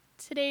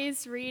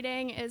Today's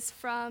reading is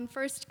from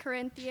 1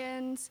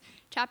 Corinthians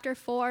chapter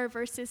 4,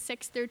 verses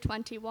 6 through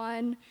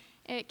 21.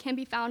 It can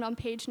be found on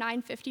page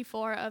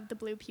 954 of the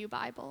Blue Pew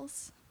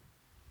Bibles.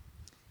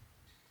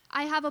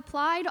 I have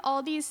applied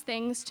all these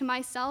things to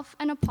myself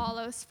and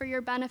Apollos for your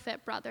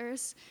benefit,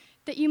 brothers,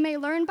 that you may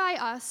learn by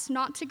us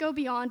not to go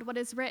beyond what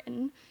is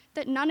written,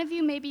 that none of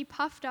you may be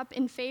puffed up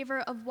in favor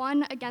of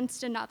one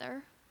against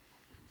another.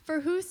 For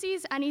who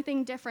sees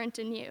anything different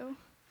in you?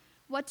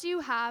 What do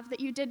you have that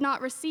you did not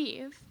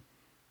receive?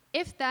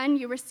 If then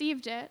you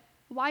received it,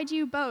 why do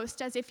you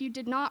boast as if you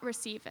did not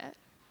receive it?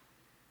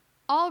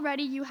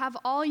 Already you have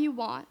all you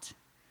want.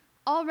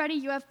 Already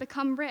you have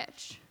become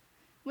rich.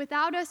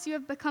 Without us you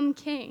have become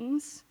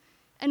kings,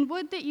 and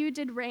would that you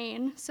did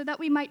reign, so that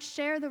we might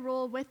share the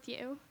rule with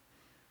you.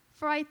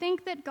 For I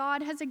think that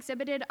God has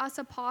exhibited us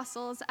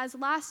apostles as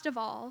last of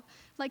all,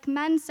 like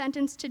men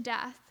sentenced to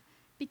death,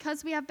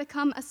 because we have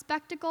become a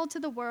spectacle to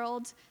the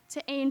world,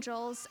 to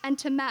angels, and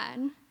to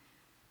men.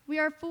 We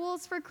are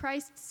fools for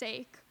Christ's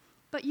sake,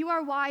 but you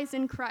are wise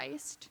in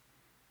Christ.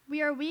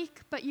 We are weak,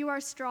 but you are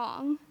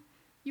strong.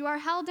 You are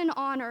held in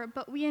honor,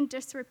 but we in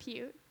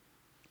disrepute.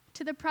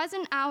 To the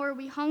present hour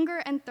we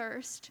hunger and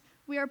thirst.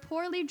 We are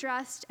poorly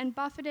dressed and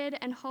buffeted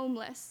and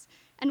homeless,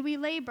 and we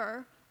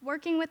labor,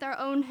 working with our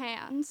own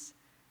hands.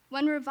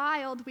 When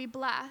reviled, we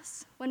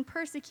bless. When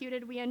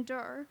persecuted, we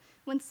endure.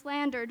 When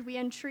slandered, we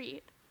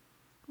entreat.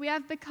 We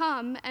have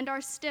become, and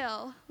are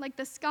still, like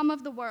the scum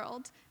of the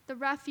world, the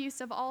refuse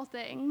of all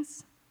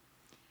things.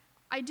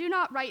 I do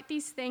not write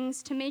these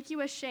things to make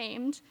you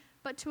ashamed,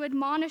 but to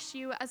admonish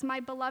you as my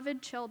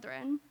beloved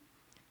children.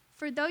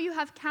 For though you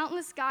have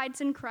countless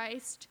guides in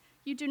Christ,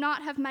 you do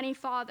not have many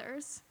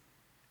fathers.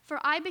 For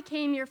I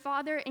became your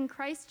father in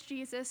Christ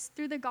Jesus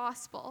through the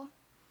gospel.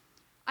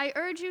 I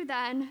urge you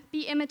then,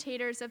 be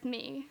imitators of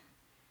me.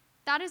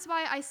 That is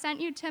why I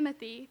sent you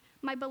Timothy,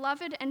 my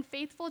beloved and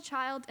faithful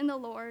child in the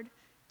Lord,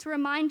 to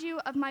remind you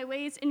of my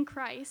ways in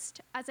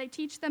Christ, as I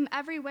teach them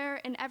everywhere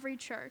in every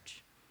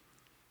church.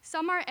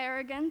 Some are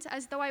arrogant,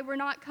 as though I were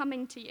not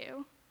coming to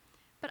you.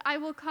 But I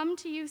will come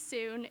to you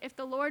soon, if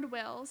the Lord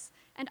wills,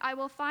 and I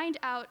will find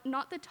out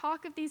not the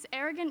talk of these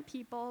arrogant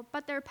people,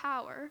 but their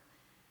power.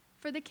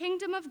 For the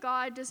kingdom of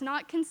God does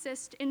not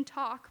consist in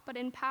talk, but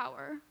in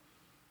power.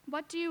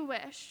 What do you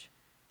wish?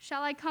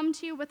 Shall I come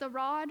to you with a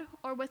rod,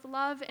 or with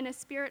love in a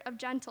spirit of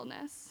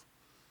gentleness?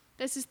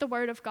 This is the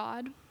word of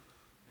God.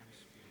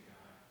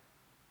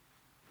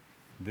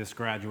 This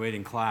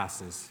graduating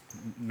class is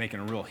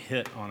making a real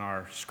hit on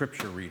our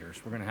scripture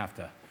readers. We're going to have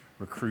to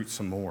recruit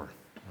some more.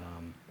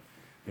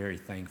 Very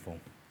thankful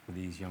for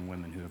these young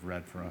women who have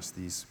read for us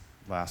these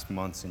last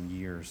months and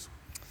years.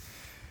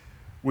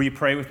 Will you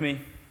pray with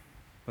me?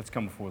 Let's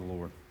come before the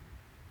Lord.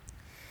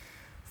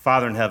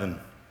 Father in heaven,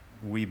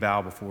 we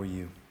bow before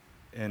you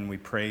and we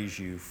praise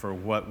you for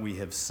what we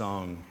have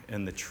sung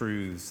and the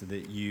truths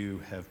that you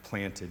have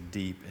planted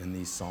deep in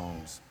these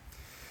songs.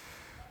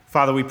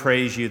 Father, we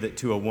praise you that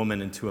to a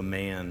woman and to a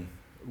man,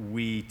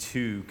 we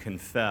too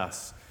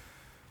confess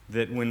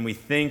that when we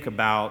think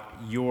about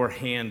your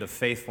hand of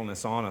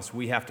faithfulness on us,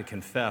 we have to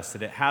confess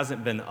that it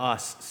hasn't been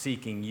us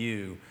seeking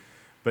you,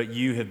 but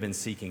you have been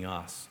seeking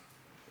us.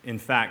 In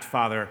fact,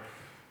 Father,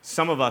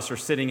 some of us are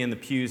sitting in the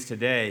pews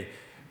today,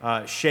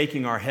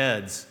 shaking our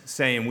heads,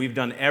 saying we've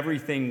done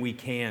everything we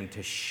can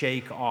to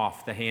shake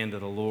off the hand of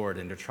the Lord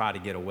and to try to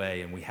get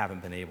away, and we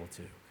haven't been able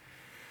to.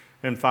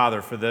 And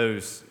Father, for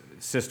those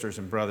sisters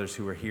and brothers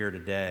who are here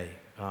today,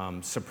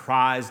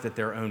 surprised at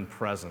their own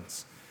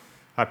presence,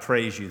 I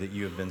praise you that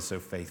you have been so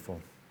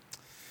faithful.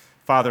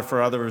 Father,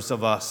 for others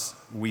of us,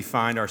 we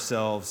find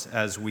ourselves,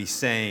 as we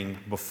sang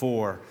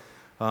before,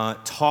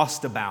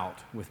 tossed about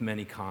with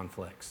many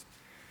conflicts.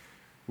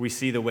 We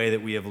see the way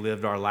that we have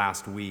lived our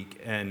last week,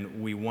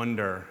 and we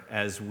wonder,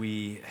 as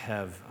we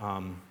have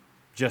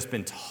just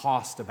been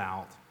tossed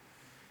about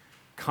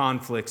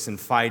conflicts and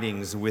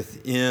fightings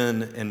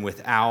within and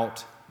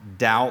without,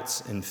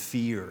 doubts and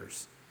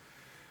fears.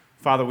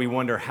 Father, we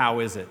wonder, how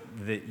is it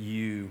that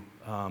you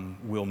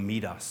will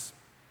meet us?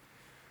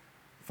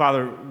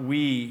 Father,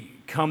 we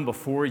come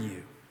before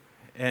you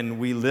and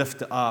we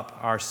lift up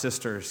our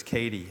sisters,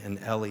 Katie and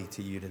Ellie,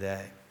 to you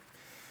today.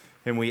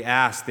 And we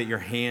ask that your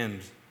hand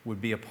would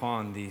be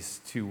upon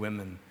these two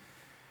women.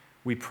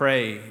 We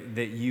pray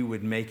that you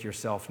would make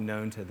yourself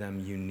known to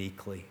them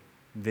uniquely,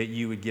 that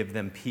you would give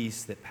them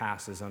peace that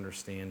passes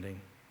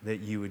understanding, that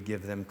you would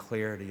give them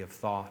clarity of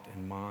thought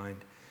and mind,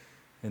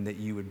 and that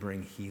you would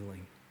bring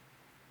healing.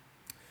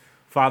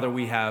 Father,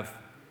 we have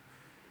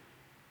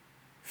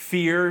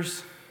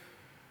fears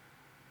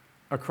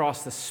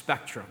across the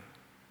spectrum.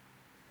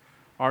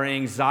 Our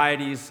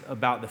anxieties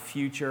about the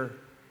future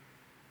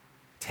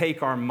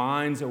take our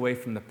minds away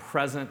from the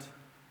present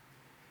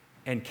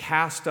and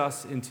cast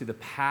us into the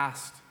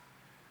past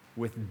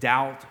with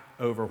doubt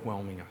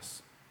overwhelming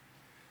us.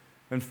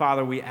 And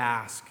Father, we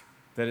ask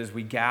that as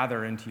we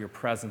gather into your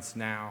presence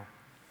now,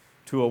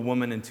 to a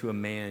woman and to a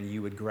man,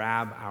 you would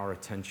grab our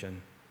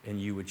attention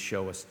and you would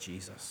show us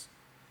Jesus.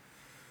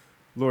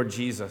 Lord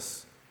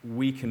Jesus,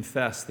 we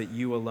confess that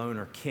you alone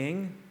are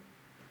King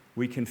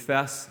We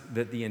confess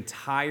that the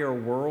entire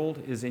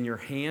world is in your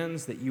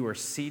hands, that you are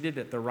seated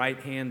at the right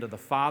hand of the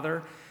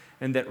Father,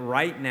 and that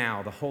right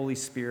now the Holy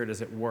Spirit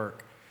is at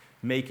work,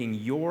 making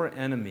your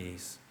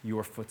enemies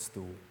your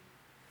footstool.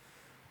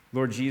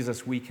 Lord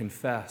Jesus, we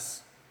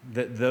confess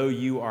that though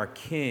you are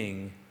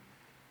King,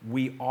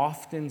 we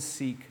often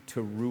seek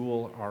to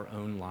rule our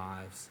own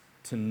lives,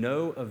 to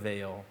no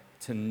avail,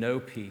 to no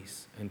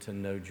peace, and to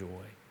no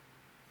joy.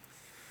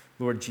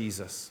 Lord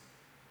Jesus,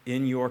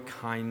 in your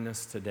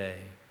kindness today,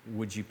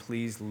 would you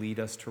please lead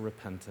us to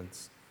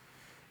repentance?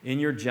 In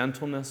your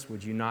gentleness,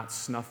 would you not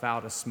snuff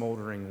out a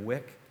smoldering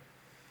wick?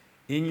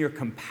 In your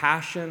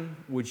compassion,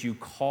 would you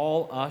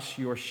call us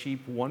your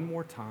sheep one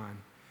more time?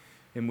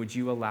 And would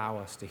you allow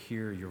us to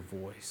hear your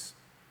voice?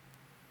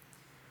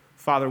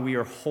 Father, we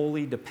are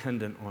wholly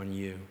dependent on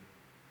you.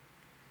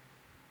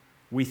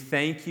 We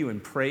thank you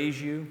and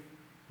praise you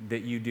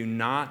that you do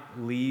not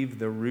leave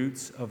the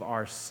roots of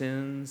our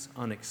sins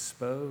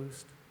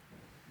unexposed,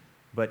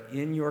 but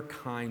in your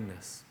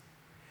kindness,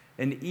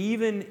 and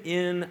even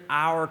in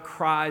our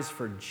cries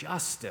for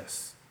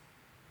justice,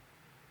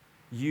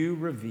 you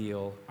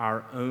reveal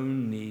our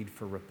own need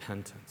for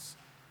repentance.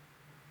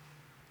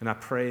 And I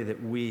pray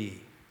that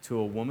we, to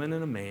a woman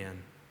and a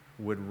man,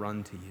 would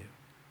run to you.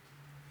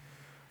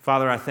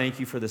 Father, I thank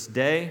you for this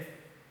day.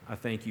 I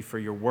thank you for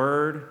your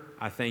word.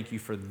 I thank you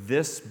for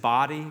this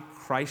body,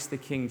 Christ the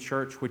King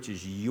Church, which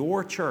is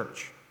your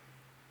church.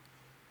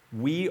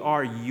 We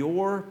are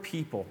your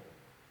people.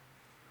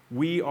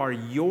 We are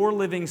your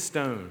living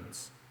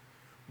stones.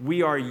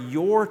 We are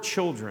your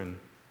children.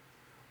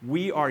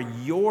 We are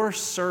your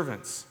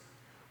servants.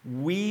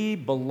 We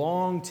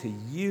belong to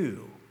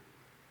you.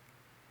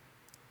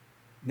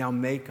 Now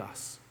make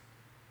us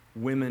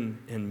women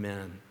and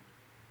men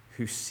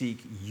who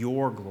seek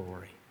your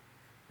glory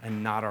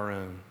and not our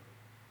own.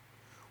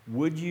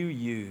 Would you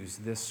use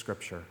this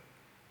scripture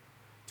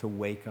to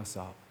wake us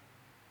up?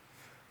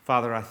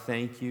 Father, I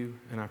thank you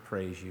and I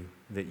praise you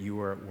that you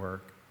are at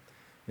work.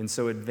 And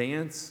so in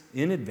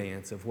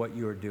advance of what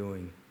you are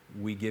doing,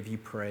 we give you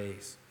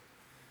praise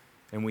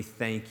and we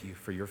thank you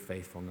for your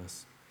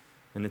faithfulness.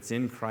 And it's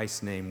in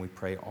Christ's name we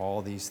pray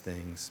all these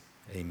things.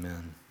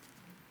 Amen.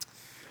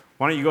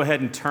 Why don't you go ahead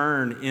and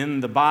turn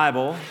in the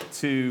Bible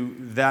to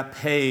that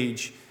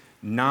page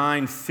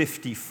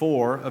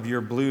 954 of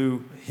your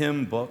blue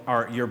hymn book,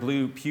 or your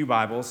blue pew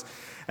Bibles.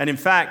 And in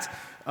fact,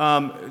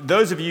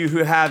 those of you who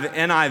have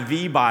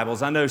NIV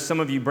Bibles, I know some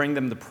of you bring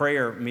them to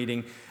prayer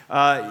meeting,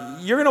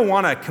 you're going to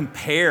want to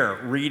compare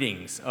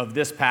readings of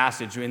this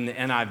passage in the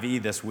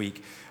NIV this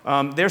week.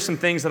 There's some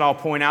things that I'll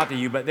point out to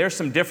you, but there's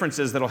some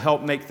differences that will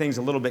help make things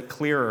a little bit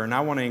clearer, and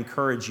I want to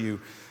encourage you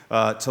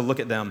to look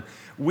at them.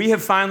 We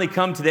have finally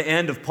come to the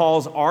end of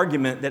Paul's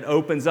argument that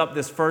opens up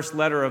this first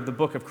letter of the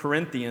book of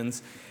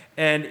Corinthians,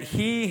 and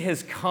he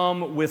has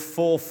come with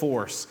full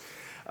force.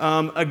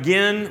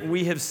 Again,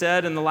 we have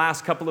said in the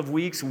last couple of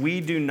weeks,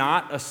 we do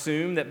not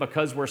assume that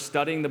because we're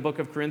studying the book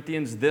of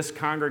Corinthians, this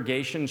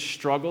congregation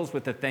struggles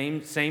with the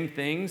same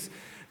things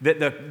that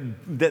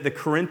the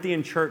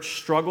Corinthian church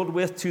struggled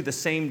with to the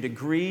same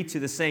degree, to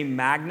the same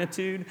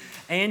magnitude.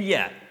 And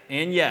yet,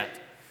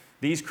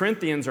 these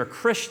Corinthians are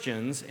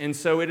Christians, and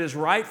so it is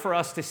right for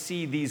us to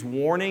see these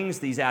warnings,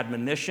 these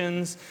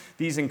admonitions,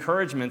 these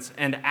encouragements,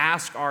 and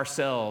ask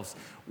ourselves,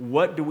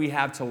 what do we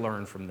have to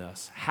learn from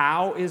this?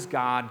 How is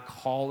God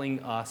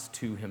calling us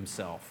to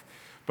himself?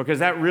 Because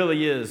that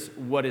really is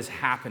what is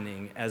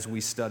happening as we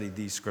study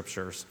these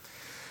scriptures.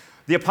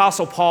 The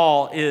Apostle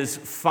Paul is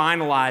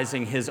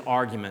finalizing his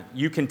argument.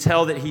 You can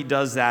tell that he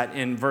does that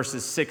in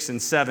verses 6 and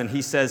 7.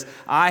 He says,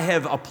 I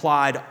have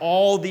applied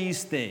all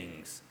these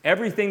things,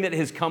 everything that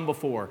has come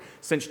before,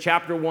 since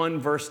chapter 1,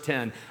 verse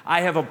 10.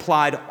 I have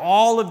applied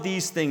all of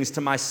these things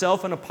to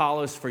myself and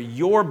Apollos for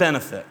your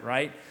benefit,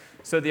 right?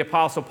 So the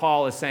Apostle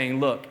Paul is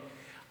saying, look,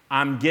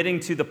 I'm getting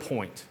to the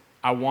point.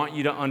 I want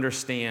you to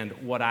understand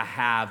what I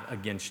have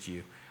against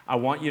you. I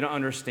want you to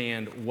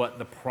understand what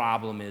the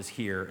problem is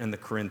here in the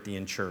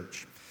Corinthian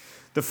church.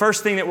 The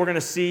first thing that we're going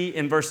to see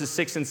in verses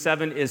 6 and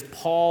 7 is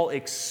Paul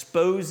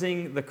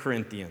exposing the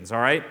Corinthians,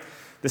 all right?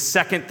 The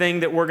second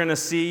thing that we're going to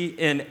see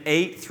in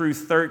 8 through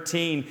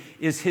 13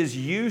 is his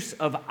use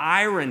of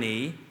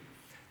irony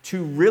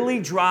to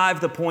really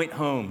drive the point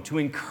home, to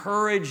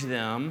encourage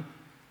them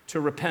to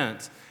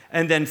repent.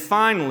 And then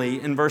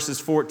finally, in verses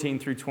 14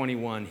 through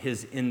 21,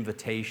 his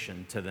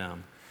invitation to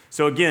them.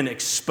 So again,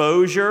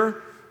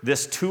 exposure,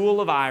 this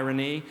tool of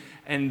irony,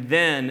 and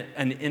then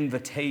an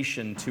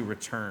invitation to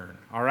return.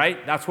 All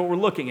right? That's what we're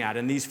looking at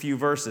in these few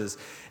verses.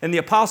 And the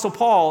Apostle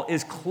Paul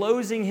is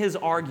closing his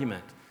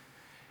argument.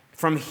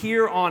 From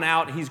here on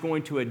out, he's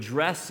going to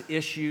address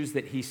issues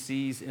that he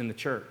sees in the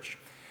church.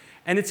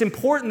 And it's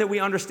important that we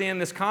understand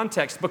this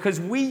context because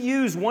we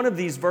use one of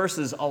these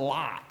verses a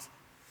lot.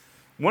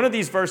 One of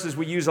these verses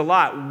we use a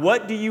lot.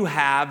 What do you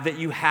have that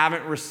you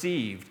haven't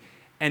received?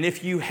 And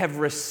if you have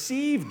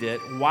received it,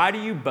 why do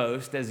you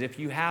boast as if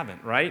you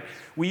haven't, right?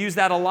 We use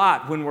that a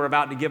lot when we're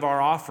about to give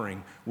our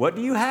offering. What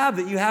do you have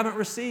that you haven't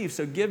received?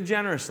 So give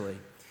generously.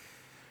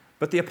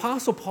 But the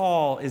Apostle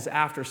Paul is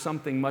after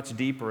something much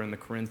deeper in the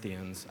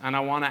Corinthians. And I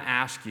want to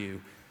ask you,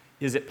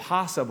 is it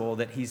possible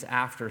that he's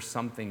after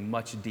something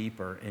much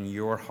deeper in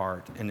your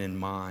heart and in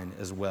mine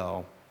as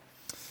well?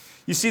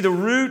 You see, the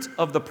root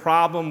of the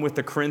problem with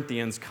the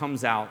Corinthians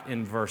comes out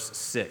in verse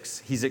 6.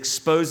 He's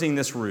exposing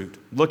this root.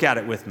 Look at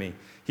it with me.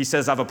 He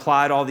says, I've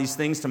applied all these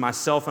things to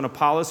myself and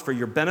Apollos for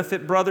your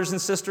benefit, brothers and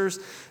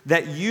sisters,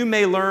 that you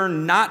may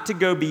learn not to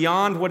go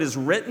beyond what is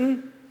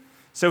written.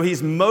 So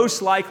he's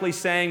most likely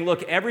saying,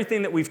 look,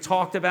 everything that we've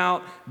talked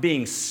about,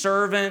 being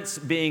servants,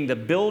 being the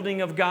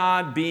building of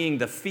God, being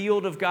the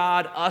field of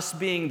God, us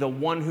being the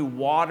one who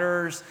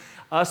waters,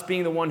 us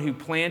being the one who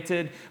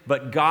planted,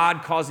 but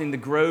God causing the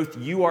growth.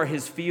 You are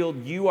his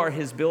field, you are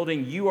his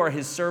building, you are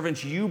his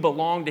servants, you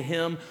belong to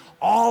him.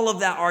 All of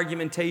that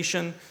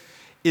argumentation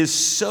is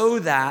so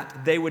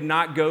that they would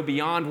not go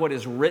beyond what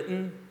is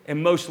written.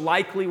 And most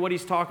likely what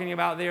he's talking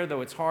about there,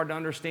 though it's hard to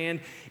understand,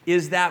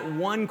 is that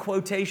one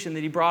quotation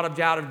that he brought up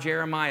out of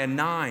Jeremiah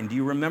 9. Do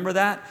you remember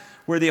that?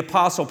 Where the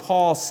Apostle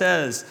Paul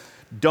says,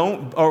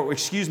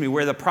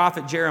 where the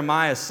prophet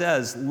Jeremiah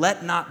says,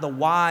 let not the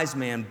wise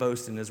man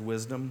boast in his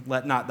wisdom,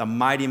 let not the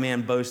mighty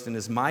man boast in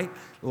his might,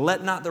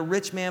 let not the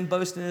rich man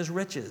boast in his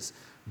riches,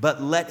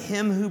 but let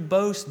him who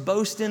boasts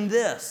boast in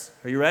this.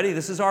 Are you ready?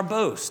 This is our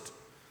boast.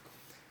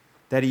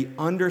 That he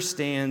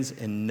understands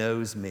and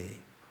knows me,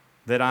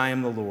 that I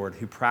am the Lord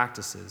who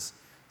practices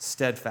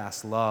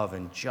steadfast love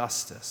and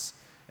justice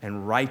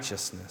and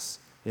righteousness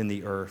in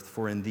the earth,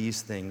 for in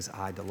these things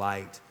I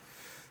delight.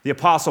 The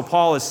Apostle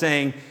Paul is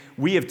saying,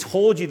 we have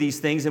told you these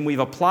things and we've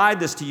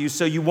applied this to you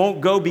so you won't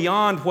go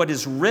beyond what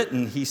is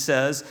written, he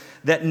says,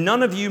 that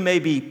none of you may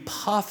be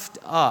puffed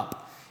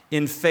up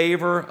in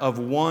favor of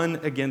one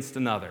against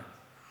another.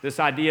 This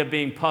idea of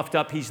being puffed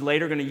up, he's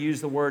later going to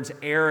use the words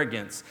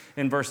arrogance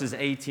in verses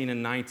 18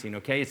 and 19,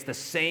 okay? It's the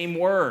same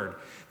word,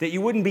 that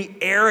you wouldn't be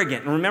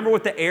arrogant. And remember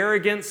what the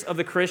arrogance of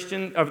the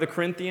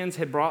Corinthians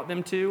had brought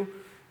them to?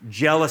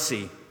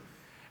 Jealousy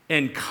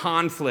and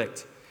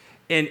conflict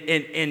and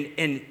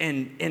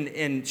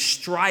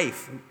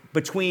strife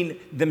between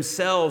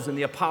themselves and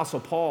the Apostle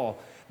Paul.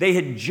 They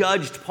had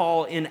judged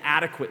Paul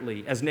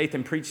inadequately, as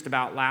Nathan preached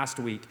about last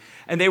week,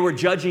 and they were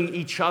judging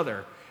each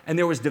other. And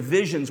there was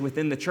divisions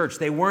within the church.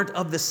 They weren't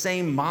of the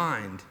same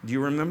mind. Do you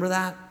remember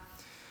that?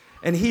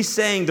 And he's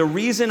saying, the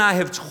reason I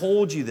have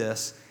told you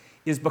this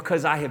is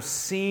because I have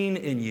seen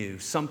in you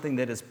something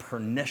that is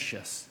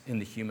pernicious in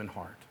the human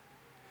heart.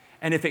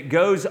 And if it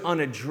goes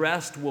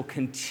unaddressed, will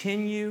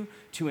continue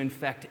to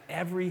infect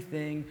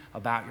everything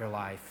about your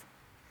life.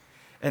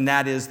 And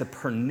that is the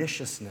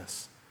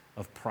perniciousness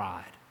of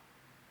pride,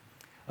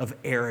 of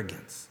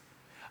arrogance,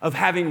 of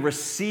having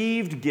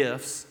received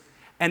gifts,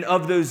 and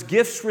of those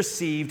gifts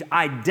received,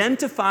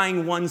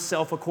 identifying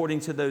oneself according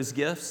to those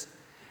gifts,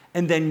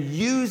 and then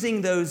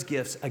using those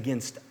gifts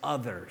against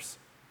others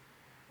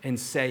and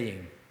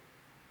saying,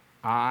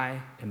 I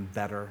am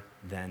better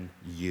than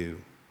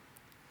you.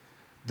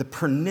 The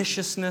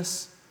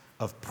perniciousness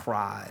of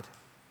pride.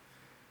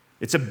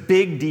 It's a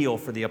big deal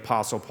for the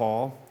Apostle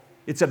Paul.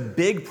 It's a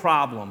big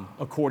problem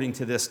according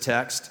to this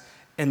text,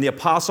 and the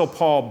Apostle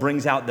Paul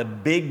brings out the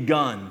big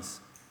guns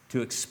to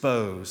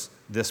expose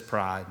this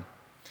pride.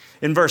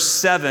 In verse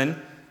 7,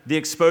 the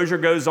exposure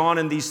goes on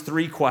in these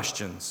three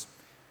questions.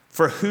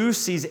 For who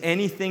sees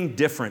anything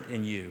different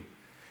in you?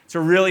 It's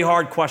a really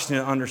hard question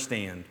to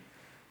understand.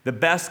 The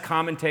best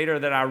commentator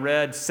that I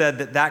read said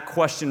that that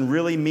question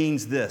really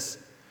means this: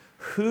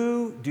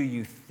 who do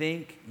you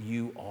think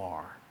you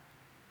are?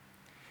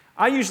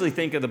 I usually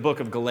think of the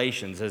book of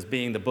Galatians as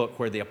being the book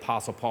where the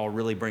Apostle Paul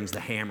really brings the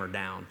hammer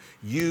down.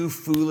 You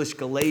foolish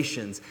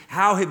Galatians,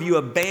 how have you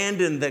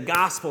abandoned the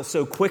gospel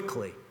so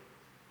quickly?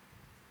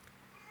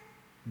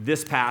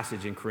 This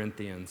passage in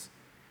Corinthians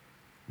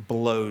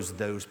blows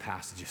those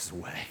passages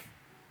away.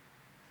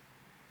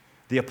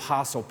 The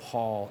Apostle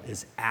Paul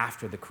is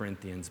after the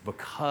Corinthians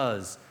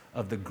because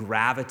of the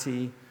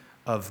gravity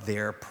of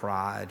their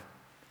pride.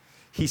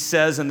 He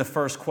says in the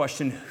first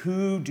question,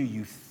 who do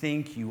you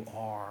think you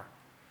are?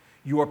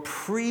 Your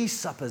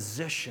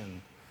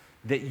presupposition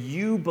that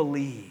you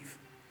believe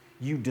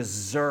you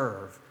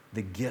deserve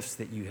the gifts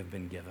that you have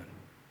been given.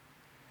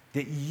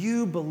 That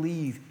you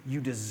believe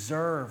you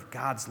deserve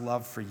God's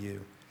love for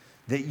you.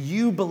 That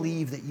you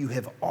believe that you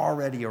have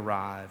already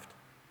arrived.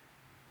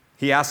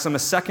 He asks them a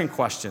second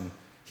question.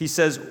 He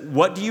says,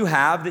 what do you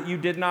have that you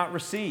did not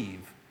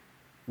receive?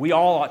 We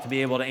all ought to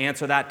be able to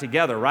answer that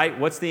together, right?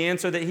 What's the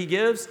answer that he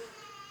gives?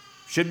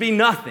 Should be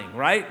nothing,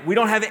 right? We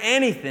don't have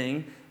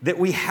anything that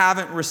we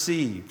haven't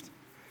received.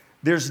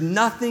 There's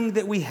nothing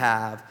that we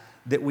have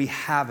that we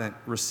haven't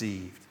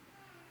received.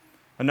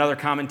 Another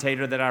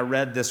commentator that I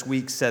read this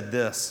week said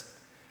this: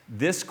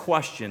 this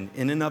question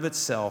in and of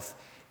itself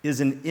is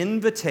an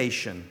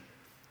invitation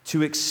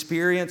to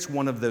experience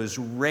one of those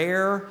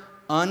rare,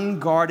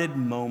 unguarded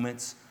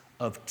moments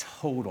of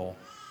total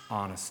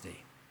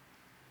honesty.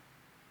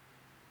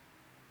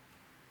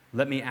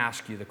 Let me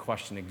ask you the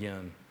question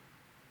again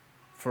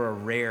for a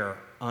rare,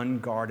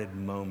 unguarded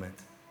moment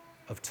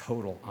of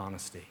total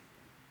honesty.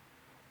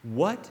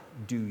 What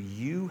do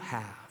you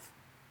have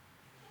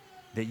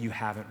that you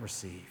haven't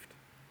received?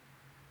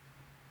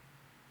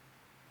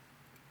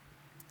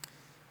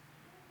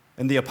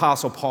 And the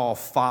Apostle Paul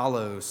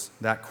follows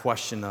that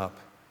question up.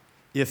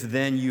 If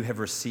then you have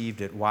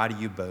received it, why do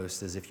you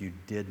boast as if you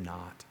did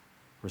not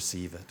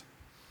receive it?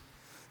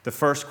 The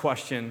first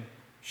question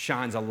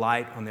shines a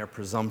light on their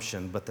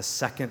presumption, but the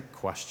second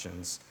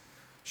questions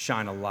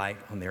shine a light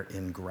on their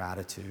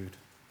ingratitude.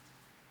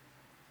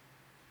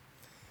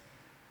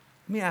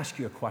 Let me ask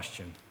you a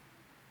question.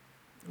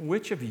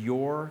 Which of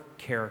your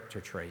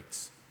character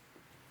traits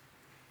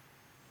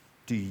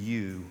do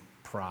you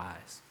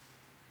prize?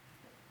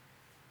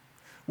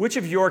 Which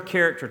of your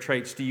character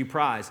traits do you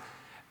prize?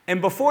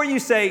 And before you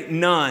say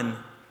none,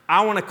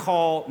 I want to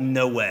call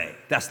no way.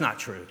 That's not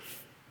true.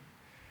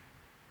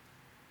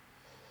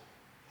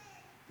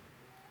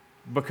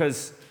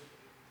 Because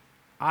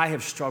I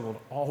have struggled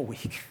all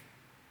week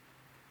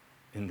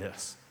in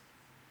this.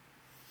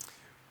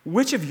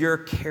 Which of your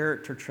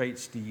character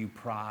traits do you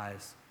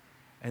prize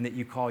and that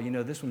you call,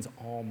 this one's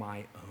all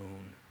my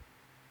own?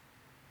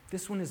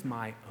 This one is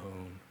my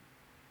own.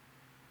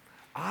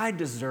 I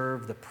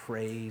deserve the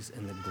praise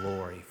and the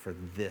glory for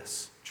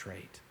this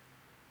trait.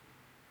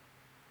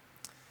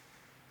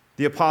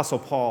 The Apostle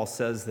Paul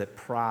says that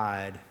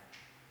pride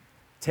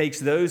takes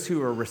those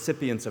who are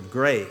recipients of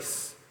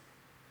grace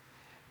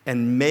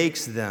and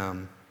makes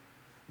them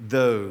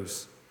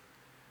those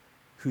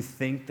who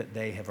think that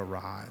they have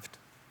arrived.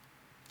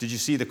 Did you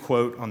see the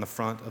quote on the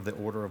front of the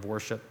order of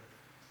worship?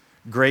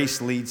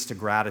 Grace leads to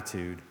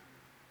gratitude.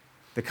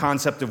 The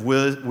concept of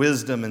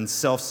wisdom and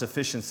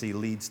self-sufficiency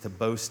leads to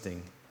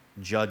boasting,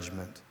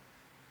 judgment.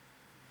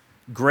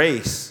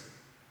 Grace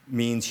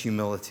means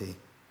humility.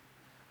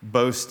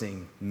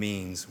 Boasting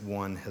means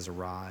one has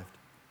arrived.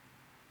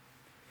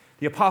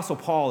 The Apostle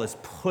Paul is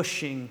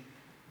pushing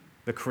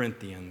the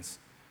Corinthians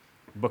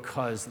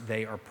because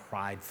they are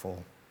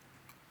prideful.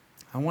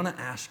 I want to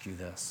ask you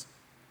this.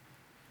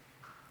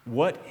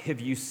 What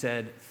have you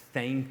said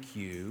thank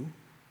you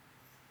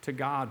to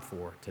God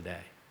for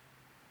today?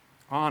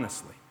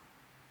 Honestly.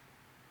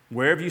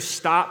 Where have you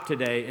stopped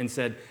today and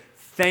said,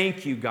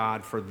 thank you,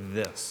 God, for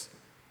this?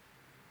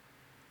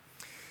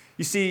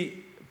 You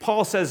see,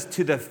 Paul says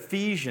to the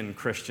Ephesian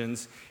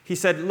Christians, he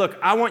said, look,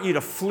 I want you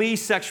to flee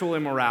sexual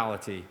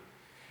immorality,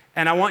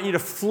 and I want you to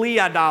flee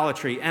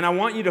idolatry, and I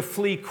want you to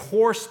flee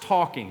coarse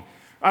talking.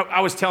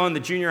 I was telling the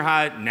junior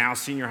high, now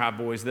senior high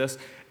boys this,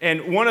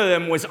 and one of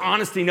them was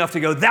honest enough to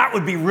go, that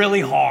would be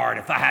really hard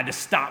if I had to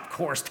stop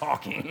coarse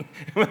talking.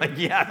 We're like,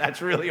 yeah,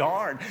 that's really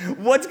hard.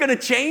 What's going to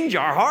change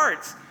our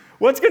hearts?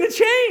 What's going to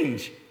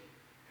change?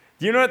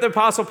 Do you know what the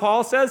Apostle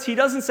Paul says? He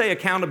doesn't say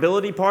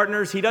accountability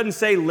partners. He doesn't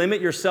say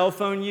limit your cell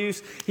phone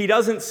use. He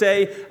doesn't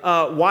say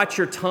watch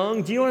your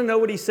tongue. Do you want to know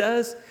what he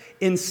says?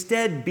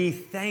 Instead, be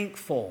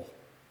thankful.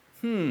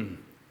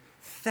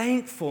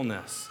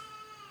 Thankfulness.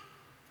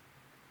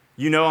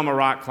 You know I'm a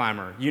rock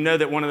climber. You know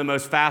that one of the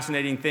most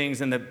fascinating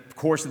things in the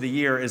course of the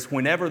year is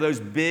whenever those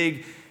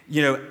big,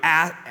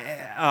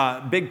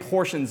 big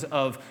portions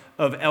of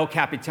El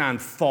Capitan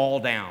fall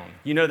down.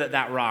 You know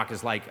that rock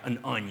is like an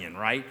onion,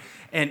 right?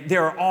 And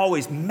there are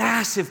always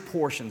massive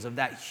portions of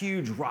that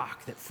huge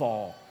rock that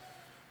fall.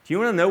 Do you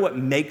want to know what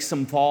makes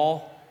them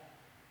fall?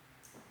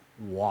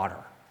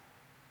 Water.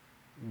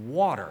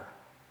 Water,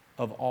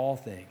 of all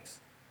things.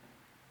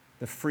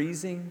 The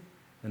freezing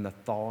and the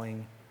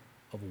thawing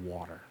of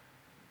water.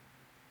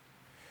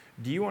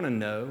 Do you want to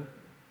know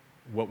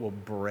what will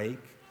break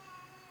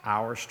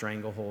our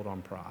stranglehold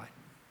on pride?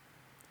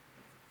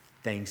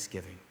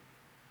 Thanksgiving.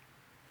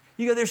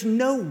 You go, there's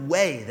no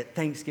way that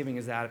Thanksgiving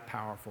is that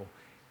powerful.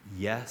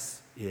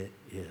 Yes, it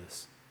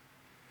is.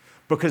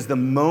 Because the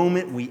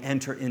moment we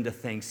enter into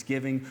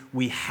Thanksgiving,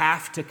 we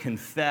have to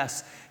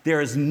confess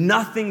there is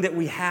nothing that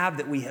we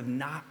have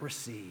not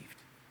received.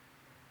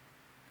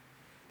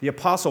 The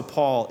Apostle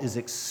Paul is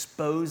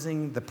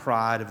exposing the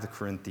pride of the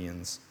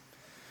Corinthians.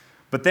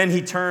 But then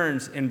he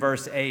turns in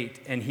verse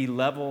 8 and he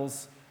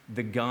levels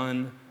the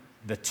gun,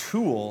 the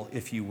tool,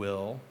 if you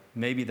will,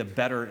 maybe the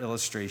better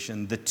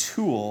illustration, the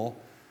tool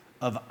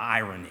of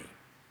irony.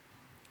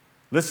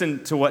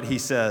 Listen to what he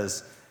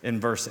says in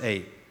verse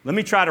 8. Let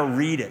me try to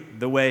read it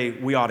the way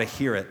we ought to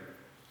hear it.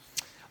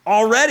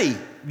 Already,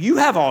 you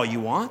have all you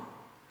want.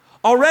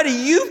 Already,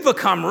 you've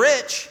become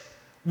rich.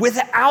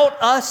 Without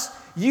us,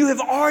 you have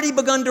already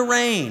begun to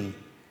reign.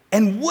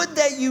 And would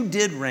that you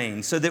did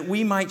reign so that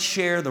we might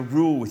share the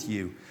rule with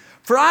you.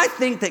 For I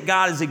think that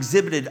God has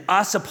exhibited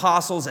us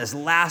apostles as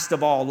last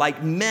of all,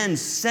 like men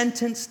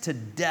sentenced to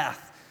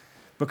death,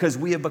 because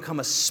we have become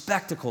a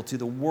spectacle to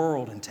the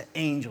world and to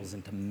angels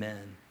and to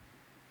men.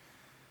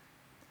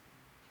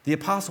 The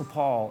Apostle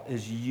Paul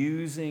is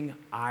using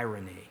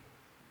irony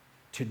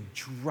to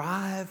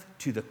drive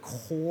to the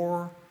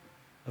core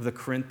of the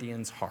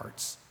Corinthians'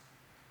 hearts,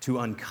 to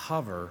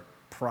uncover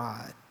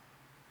pride.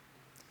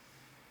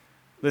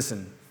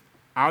 Listen,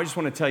 I just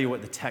want to tell you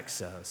what the text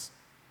says.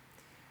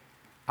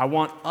 I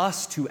want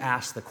us to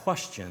ask the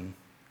question,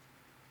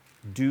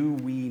 do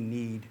we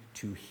need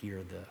to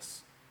hear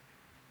this?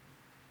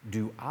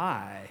 do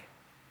I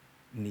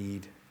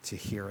need to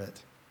hear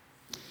it?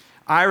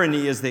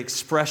 Irony is the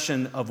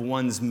expression of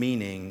one's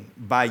meaning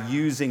by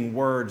using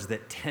words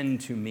that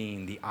tend to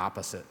mean the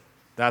opposite.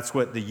 That's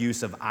what the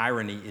use of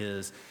irony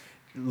is,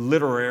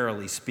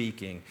 literarily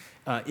speaking,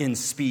 in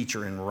speech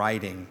or in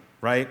writing,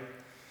 right?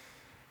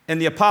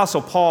 And the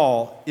Apostle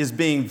Paul is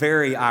being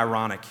very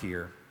ironic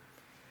here.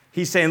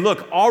 He's saying,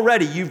 look,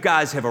 already you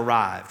guys have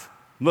arrived.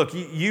 Look,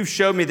 you've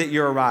showed me that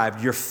you're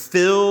arrived. You're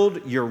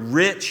filled, you're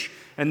rich,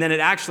 and then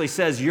it actually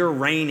says you're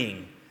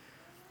reigning.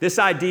 This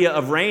idea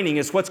of reigning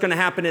is what's going to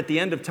happen at the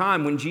end of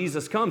time when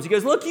Jesus comes. He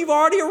goes, look, you've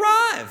already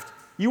arrived.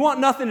 You want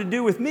nothing to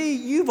do with me,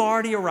 you've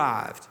already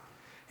arrived.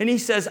 And he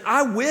says,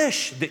 I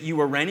wish that you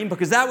were reigning,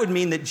 because that would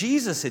mean that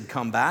Jesus had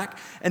come back,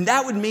 and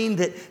that would mean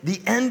that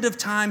the end of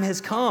time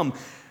has come.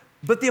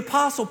 But the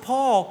Apostle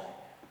Paul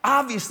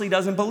obviously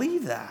doesn't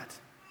believe that.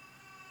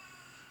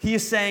 He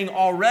is saying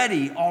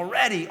already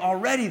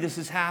this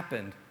has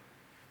happened.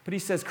 But he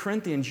says,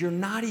 Corinthians, you're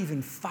not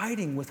even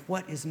fighting with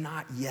what is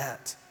not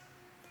yet.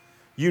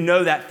 You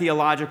know that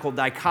theological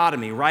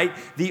dichotomy, right?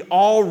 The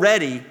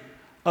already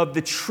of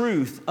the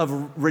truth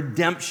of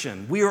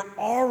redemption. We are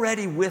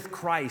already with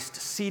Christ,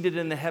 seated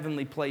in the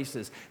heavenly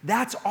places.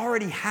 That's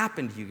already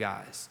happened, you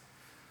guys.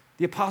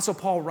 The Apostle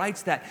Paul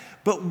writes that.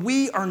 But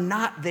we are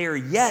not there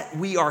yet.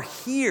 We are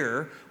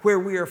here where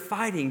we are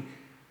fighting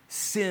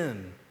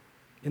sin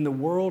in the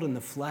world and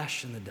the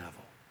flesh and the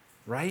devil,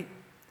 right?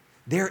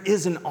 There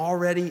is an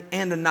already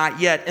and a not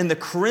yet, and the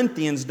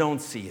Corinthians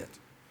don't see it.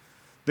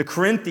 The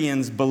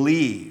Corinthians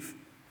believe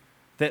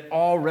that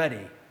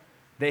already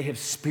they have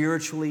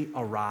spiritually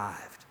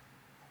arrived.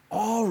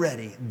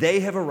 Already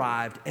they have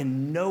arrived,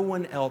 and no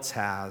one else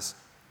has.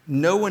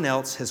 No one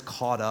else has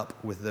caught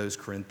up with those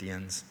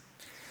Corinthians.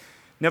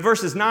 Now,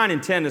 verses 9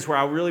 and 10 is where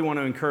I really want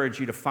to encourage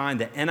you to find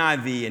the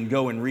NIV and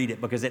go and read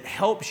it, because it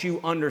helps you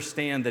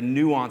understand the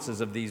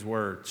nuances of these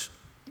words.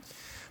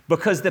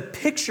 Because the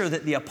picture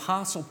that the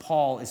Apostle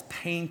Paul is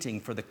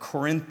painting for the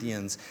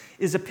Corinthians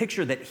is a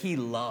picture that he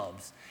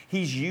loves.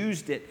 He's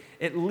used it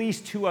at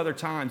least 2 other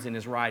times in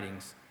his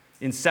writings,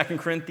 in 2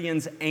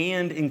 Corinthians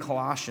and in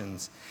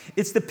Colossians.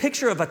 It's the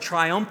picture of a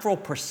triumphal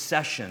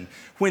procession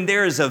when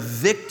there is a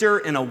victor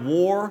in a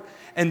war,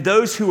 and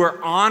those who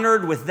are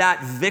honored with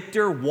that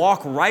victor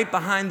walk right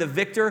behind the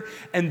victor,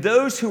 and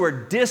those who are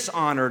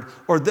dishonored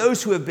or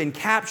those who have been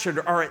captured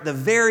are at the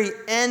very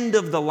end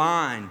of the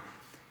line.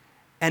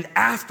 And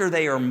after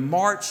they are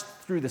marched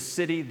through the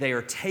city, they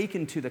are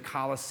taken to the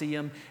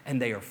Colosseum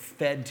and they are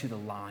fed to the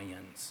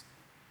lions.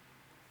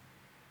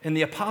 And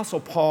the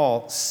Apostle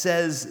Paul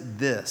says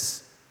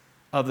this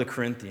of the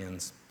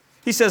Corinthians.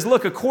 He says,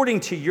 look, according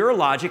to your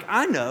logic,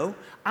 I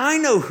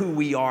know who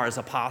we are as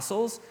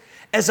apostles.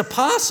 As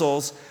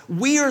apostles,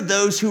 we are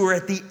those who are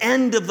at the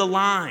end of the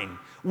line.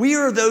 We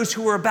are those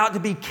who are about to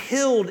be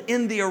killed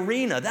in the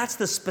arena. That's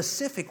the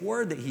specific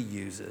word that he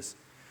uses.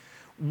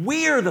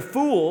 We're the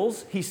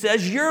fools, he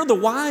says. You're the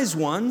wise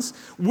ones.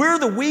 We're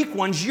the weak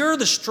ones. You're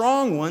the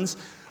strong ones.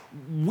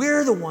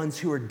 We're the ones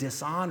who are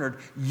dishonored.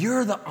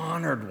 You're the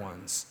honored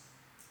ones.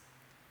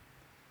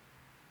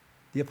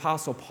 The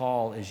Apostle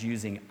Paul is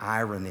using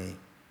irony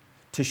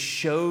to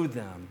show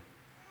them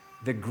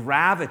the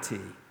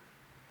gravity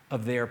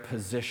of their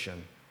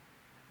position,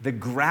 the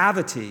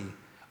gravity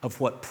of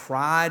what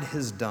pride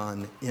has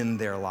done in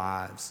their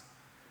lives,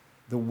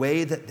 the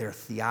way that their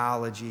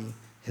theology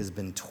has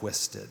been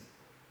twisted.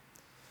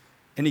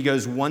 And he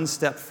goes one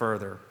step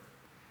further,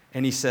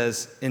 and he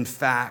says, in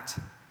fact,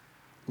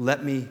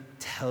 let me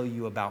tell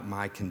you about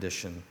my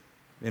condition.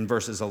 In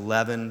verses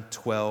 11,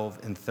 12,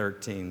 and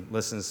 13,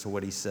 listen to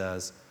what he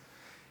says.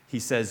 He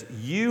says,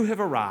 you have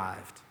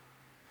arrived,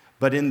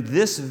 but in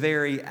this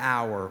very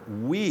hour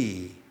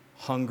we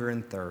hunger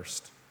and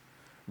thirst.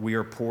 We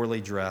are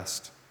poorly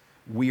dressed.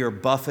 We are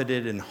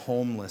buffeted and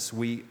homeless.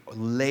 We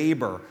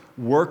labor,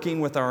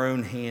 working with our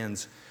own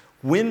hands.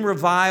 When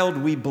reviled,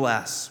 we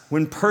bless.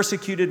 When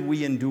persecuted,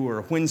 we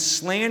endure. When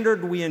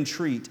slandered, we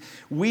entreat.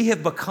 We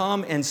have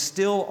become and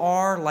still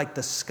are like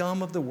the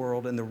scum of the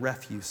world and the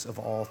refuse of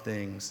all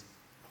things.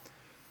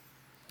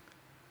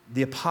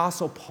 The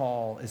Apostle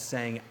Paul is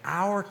saying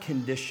our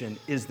condition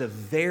is the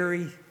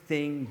very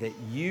thing that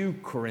you,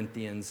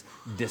 Corinthians,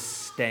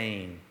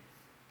 disdain.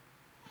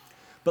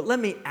 But let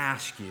me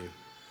ask you,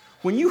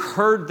 when you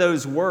heard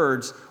those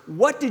words,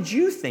 what did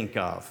you think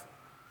of?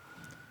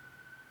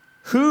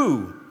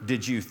 Who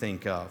did you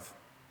think of?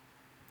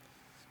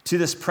 To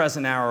this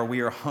present hour, we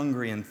are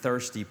hungry and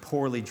thirsty,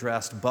 poorly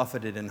dressed,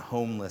 buffeted and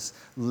homeless,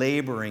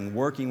 laboring,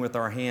 working with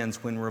our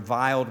hands. When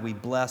reviled, we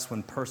bless.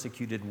 When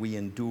persecuted, we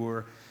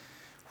endure.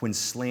 When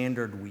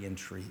slandered, we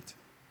entreat.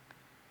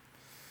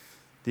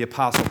 The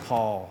Apostle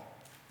Paul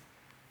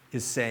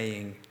is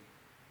saying,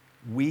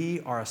 we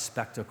are a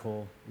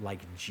spectacle like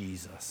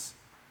Jesus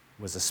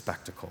was a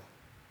spectacle.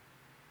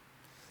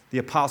 The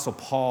Apostle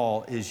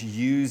Paul is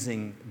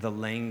using the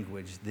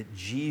language that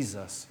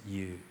Jesus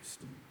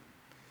used.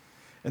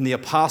 And the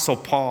Apostle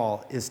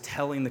Paul is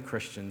telling the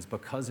Christians,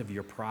 because of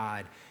your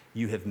pride,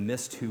 you have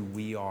missed who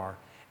we are,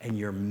 and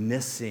you're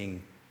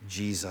missing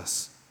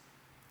Jesus.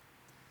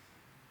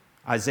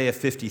 Isaiah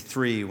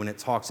 53, when it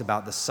talks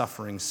about the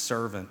suffering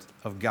servant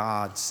of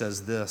God,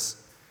 says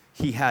this: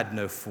 He had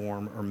no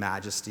form or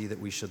majesty that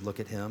we should look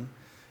at him,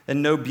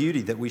 and no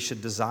beauty that we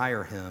should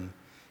desire him.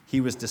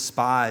 He was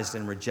despised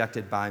and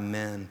rejected by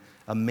men,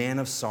 a man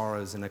of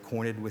sorrows and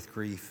acquainted with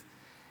grief.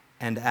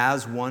 And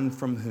as one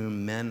from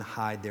whom men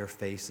hide their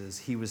faces,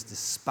 he was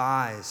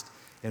despised,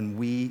 and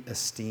we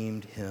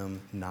esteemed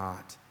him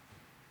not.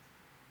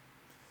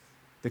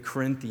 The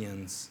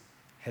Corinthians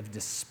have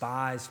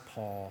despised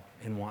Paul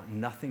and want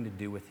nothing to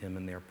do with him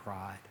in their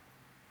pride.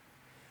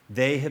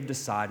 They have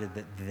decided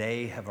that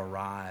they have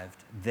arrived.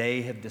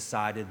 They have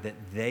decided that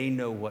they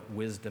know what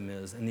wisdom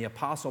is. And the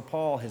Apostle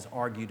Paul has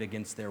argued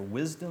against their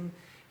wisdom.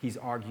 He's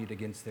argued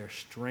against their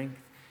strength.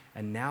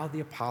 And now the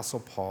Apostle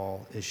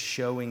Paul is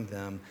showing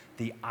them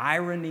the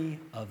irony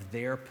of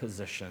their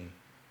position,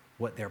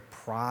 what their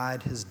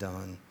pride has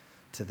done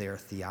to their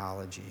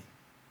theology.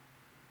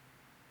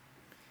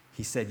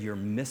 He said, you're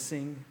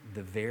missing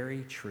the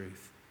very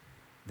truth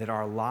that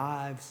our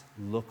lives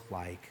look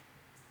like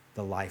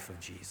the life of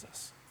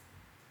Jesus,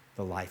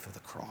 the life of the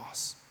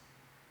cross.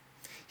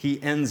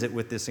 He ends it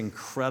with this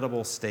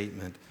incredible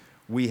statement: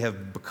 we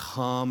have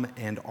become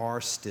and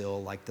are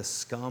still like the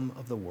scum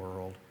of the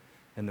world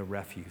and the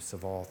refuse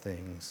of all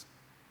things.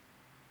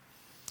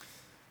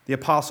 The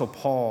Apostle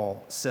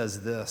Paul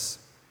says this: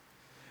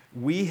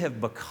 we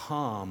have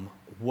become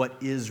what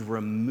is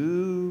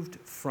removed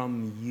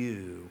from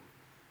you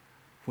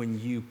when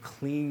you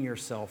clean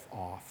yourself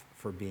off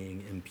for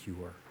being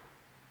impure.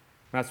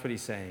 That's what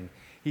he's saying.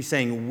 He's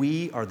saying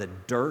we are the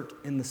dirt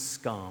and the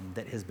scum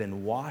that has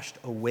been washed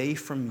away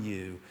from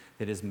you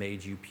that has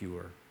made you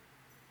pure.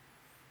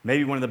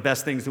 Maybe one of the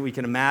best things that we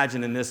can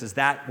imagine in this is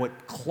that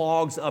what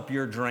clogs up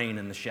your drain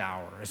in the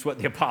shower is what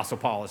the Apostle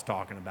Paul is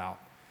talking about.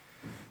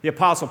 The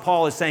Apostle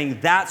Paul is saying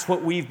that's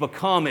what we've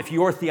become if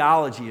your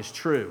theology is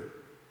true.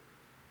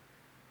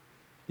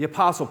 The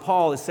Apostle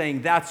Paul is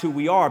saying that's who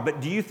we are.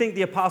 But do you think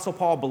the Apostle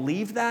Paul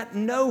believed that?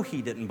 No,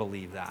 he didn't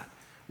believe that.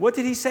 What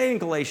did he say in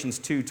Galatians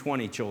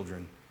 2:20,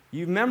 children?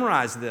 You've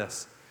memorized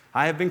this.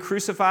 I have been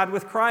crucified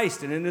with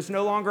Christ, and it is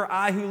no longer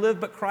I who live,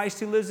 but Christ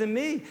who lives in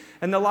me.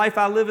 And the life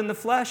I live in the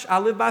flesh, I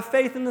live by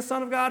faith in the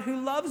Son of God who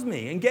loves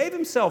me and gave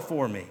himself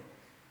for me.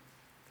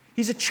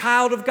 He's a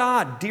child of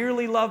God,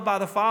 dearly loved by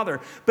the Father.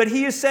 But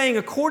he is saying,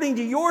 according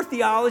to your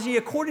theology,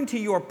 according to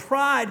your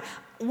pride,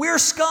 we're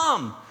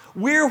scum.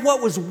 We're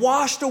what was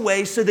washed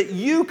away so that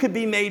you could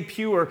be made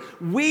pure.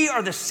 We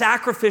are the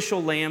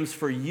sacrificial lambs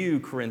for you,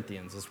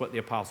 Corinthians, is what the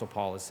Apostle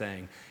Paul is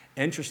saying.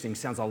 Interesting,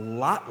 sounds a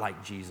lot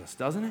like Jesus,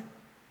 doesn't it?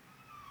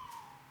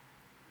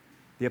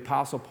 The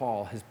Apostle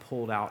Paul has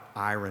pulled out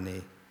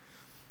irony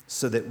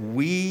so that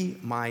we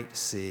might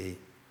see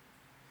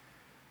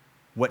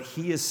what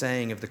he is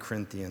saying of the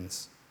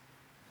Corinthians,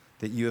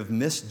 that you have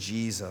missed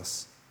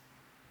Jesus.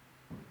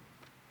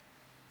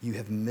 You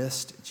have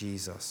missed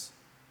Jesus,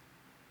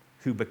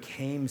 who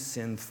became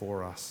sin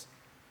for us,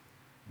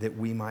 that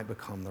we might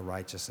become the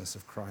righteousness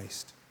of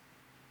Christ.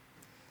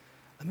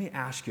 Let me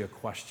ask you a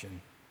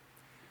question.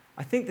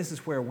 I think this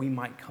is where we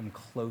might come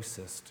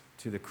closest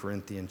to the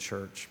Corinthian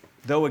church.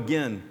 Though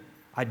again,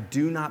 I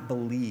do not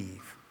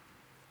believe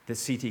that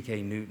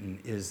CTK Newton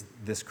is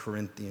this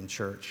Corinthian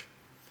church.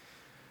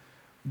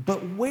 But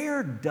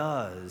where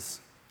does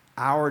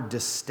our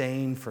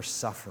disdain for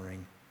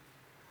suffering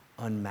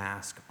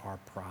unmask our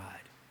pride?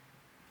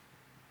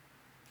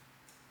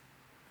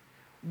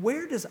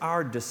 Where does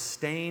our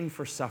disdain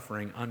for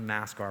suffering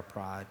unmask our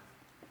pride?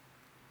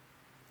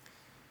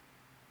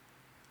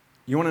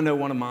 You want to know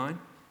one of mine?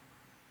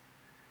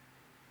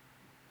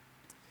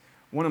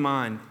 One of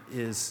mine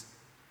is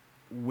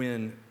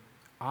when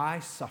I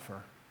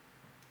suffer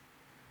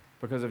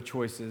because of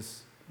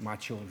choices my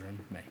children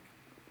make.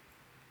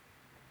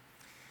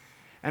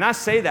 And I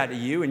say that to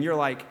you, and you're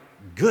like,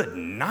 good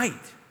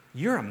night,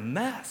 you're a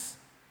mess.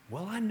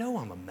 Well, I know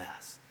I'm a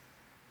mess.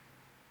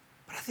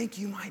 But I think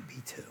you might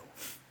be too.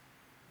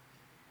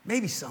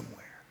 Maybe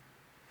somewhere.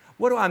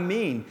 What do I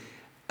mean?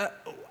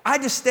 I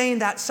disdain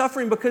that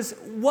suffering because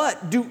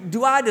what?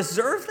 Do I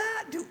deserve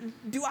that?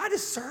 Do I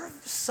deserve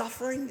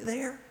suffering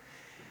there?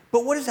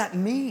 But what does that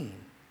mean?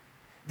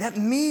 That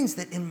means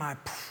that in my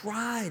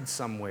pride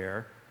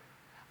somewhere,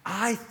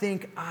 I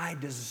think I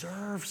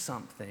deserve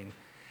something,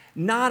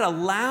 not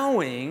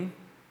allowing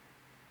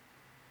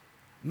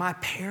my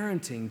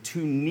parenting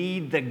to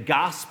need the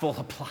gospel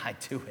applied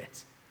to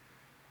it.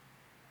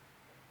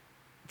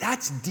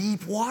 That's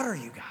deep water,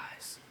 you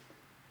guys.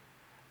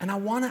 And I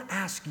want to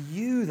ask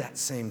you that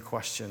same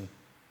question.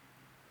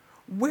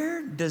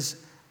 Where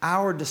does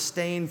our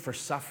disdain for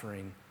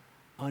suffering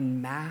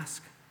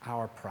unmask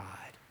our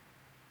pride?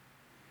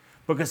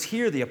 Because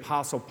here the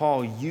Apostle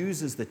Paul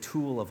uses the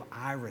tool of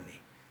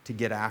irony to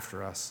get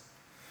after us.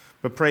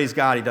 But praise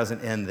God, he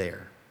doesn't end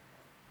there.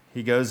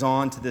 He goes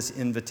on to this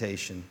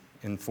invitation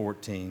in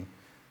 14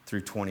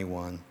 through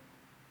 21.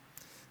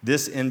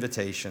 This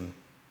invitation,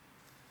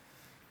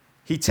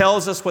 he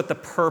tells us what the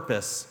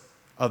purpose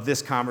of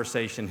this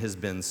conversation has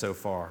been so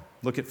far.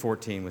 Look at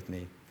 14 with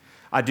me.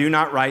 I do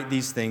not write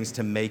these things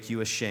to make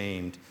you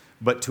ashamed,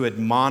 but to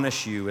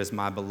admonish you as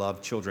my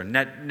beloved children.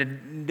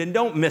 Then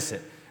don't miss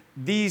it.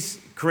 These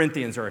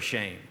Corinthians are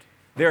ashamed.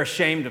 They're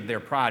ashamed of their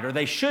pride, or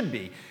they should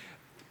be.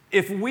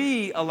 If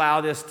we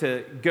allow this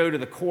to go to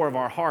the core of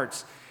our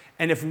hearts,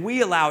 and if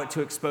we allow it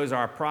to expose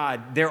our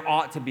pride, there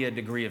ought to be a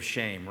degree of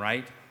shame,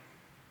 right?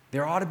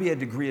 There ought to be a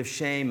degree of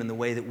shame in the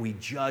way that we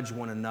judge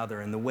one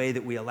another, in the way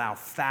that we allow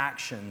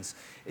factions,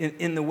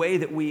 in the way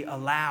that we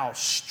allow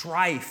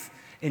strife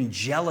and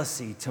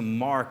jealousy to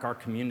mark our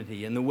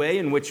community, in the way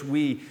in which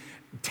we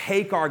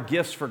take our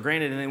gifts for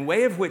granted, and in the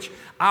way of which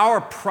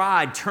our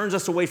pride turns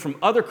us away from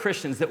other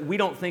Christians that we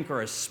don't think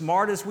are as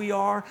smart as we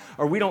are,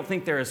 or we don't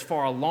think they're as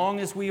far along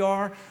as we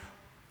are,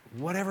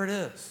 whatever it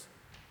is.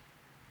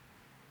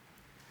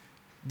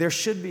 There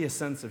should be a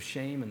sense of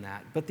shame in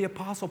that. But the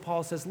Apostle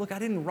Paul says, look, I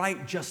didn't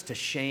write just to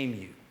shame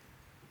you.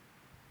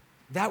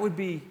 That would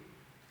be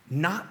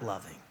not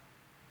loving.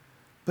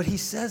 But he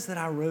says that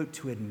I wrote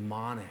to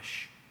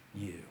admonish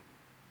you,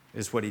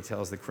 is what he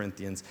tells the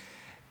Corinthians.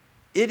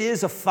 It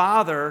is a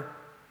father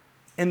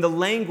in the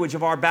language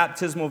of our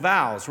baptismal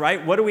vows,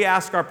 right? What do we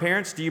ask our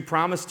parents? Do you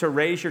promise to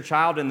raise your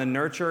child in the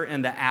nurture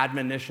and the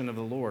admonition of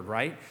the Lord,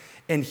 right?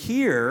 And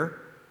here,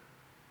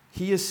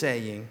 he is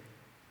saying,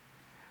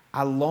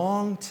 I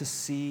long to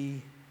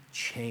see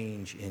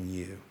change in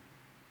you.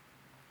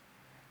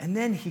 And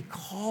then he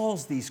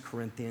calls these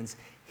Corinthians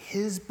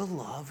his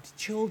beloved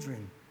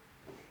children.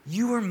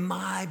 You are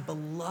my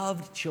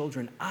beloved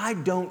children. I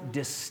don't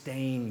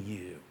disdain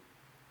you.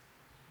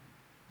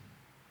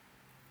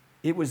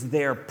 It was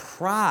their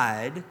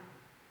pride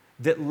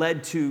that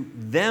led to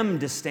them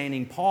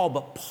disdaining Paul,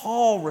 but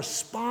Paul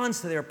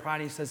responds to their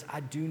pride and he says,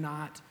 I do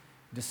not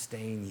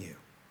disdain you.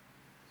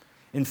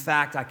 In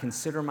fact, I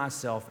consider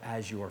myself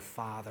as your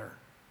father.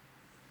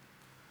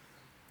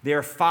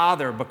 Their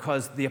father,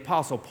 because the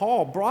Apostle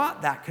Paul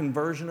brought that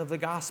conversion of the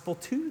gospel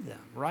to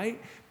them,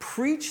 right?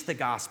 Preached the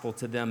gospel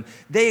to them.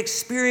 They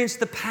experienced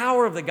the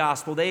power of the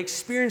gospel. They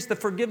experienced the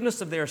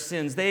forgiveness of their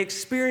sins. They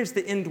experienced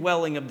the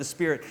indwelling of the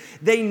Spirit.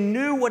 They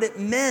knew what it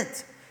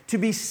meant to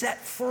be set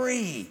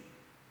free.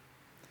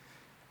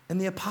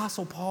 And the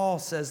Apostle Paul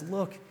says,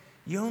 look,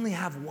 you only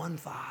have one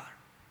father.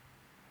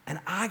 And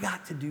I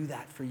got to do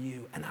that for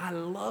you. And I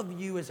love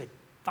you as a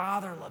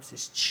father loves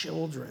his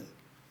children.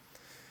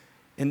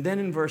 And then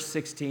in verse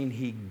 16,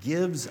 he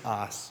gives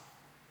us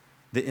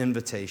the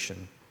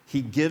invitation.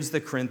 He gives the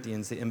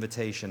Corinthians the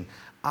invitation.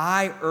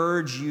 I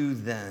urge you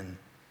then,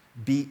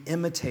 be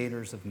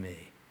imitators of me.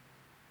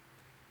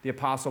 The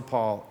Apostle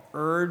Paul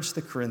urged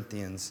the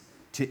Corinthians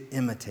to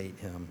imitate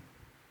him.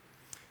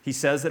 He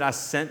says that I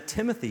sent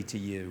Timothy to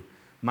you,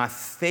 my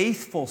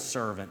faithful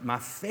servant, my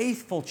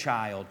faithful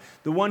child,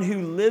 the one who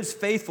lives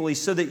faithfully,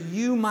 so that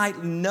you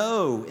might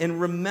know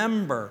and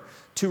remember,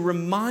 to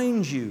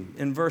remind you,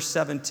 in verse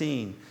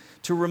 17,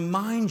 to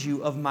remind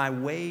you of my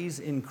ways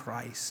in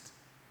Christ.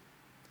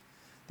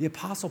 The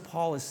Apostle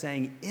Paul is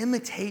saying,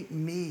 imitate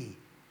me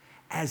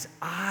as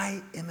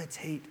I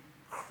imitate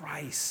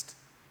Christ.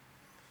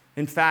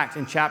 In fact,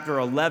 in chapter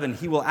 11,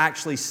 he will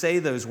actually say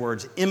those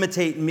words,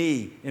 imitate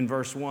me, in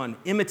verse 1.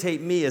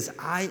 Imitate me as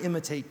I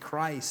imitate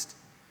Christ.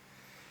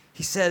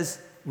 He says,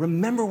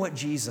 remember what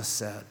Jesus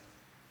said.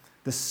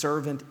 The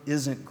servant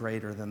isn't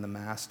greater than the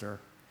master.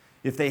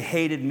 If they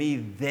hated me,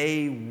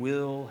 they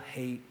will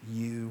hate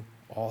you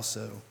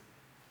also.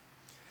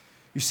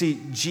 You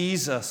see,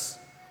 Jesus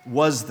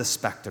was the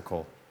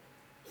spectacle.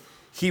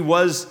 He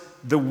was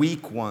the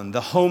weak one,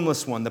 the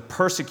homeless one, the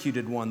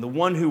persecuted one, the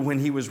one who, when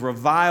he was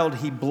reviled,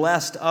 he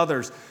blessed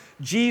others.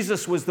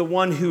 Jesus was the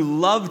one who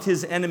loved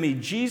his enemy.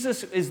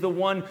 Jesus is the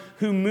one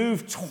who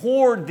moved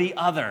toward the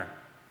other.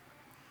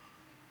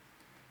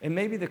 And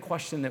maybe the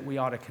question that we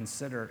ought to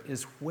consider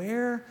is,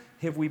 where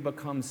have we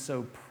become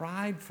so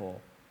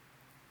prideful?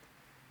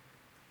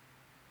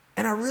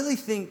 And I really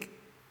think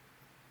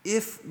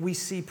if we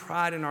see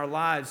pride in our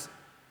lives,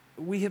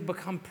 we have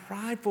become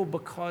prideful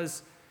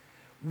because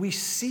we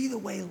see the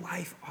way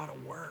life ought to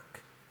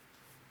work.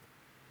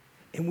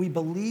 And we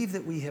believe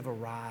that we have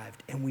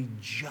arrived, and we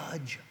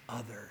judge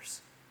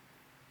others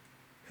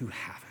who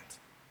haven't.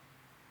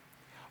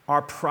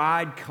 Our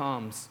pride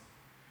comes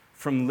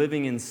from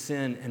living in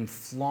sin and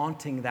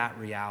flaunting that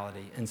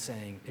reality and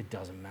saying, it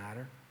doesn't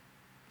matter.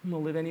 I'm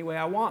going to live any way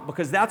I want.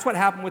 Because that's what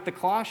happened with the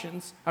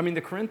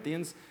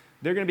Corinthians.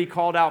 They're going to be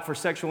called out for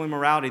sexual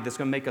immorality that's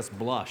going to make us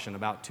blush in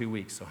about 2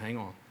 weeks, so hang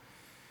on.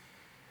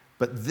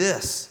 But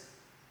this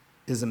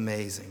is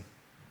amazing.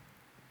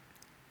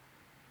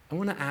 I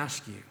want to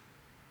ask you,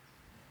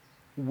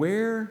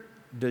 where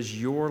does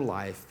your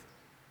life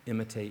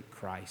imitate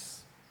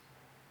Christ?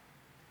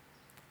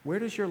 Where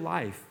does your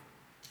life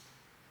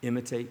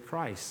imitate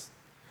Christ?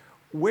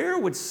 Where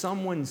would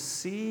someone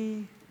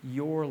see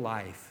your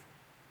life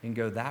and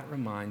go, that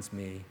reminds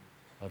me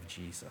of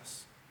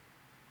Jesus?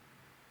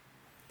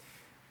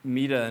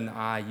 Mita and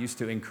I used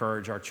to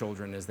encourage our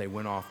children as they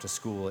went off to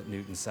school at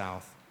Newton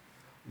South,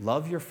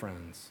 love your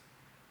friends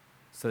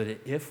so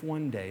that if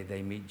one day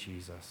they meet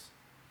Jesus,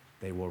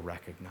 they will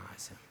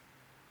recognize him.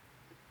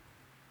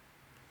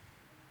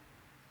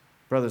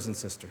 Brothers and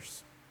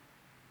sisters,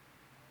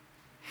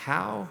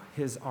 how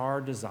has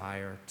our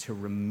desire to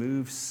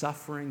remove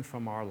suffering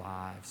from our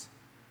lives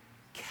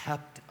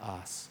kept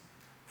us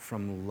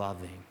from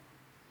loving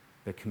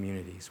the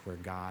communities where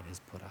God has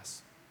put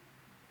us?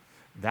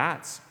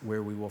 That's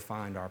where we will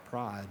find our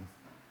pride.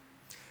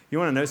 You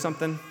want to know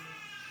something?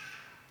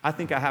 I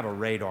think I have a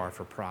radar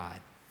for pride.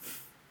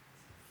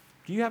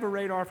 Do you have a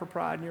radar for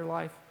pride in your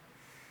life?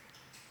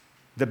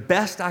 The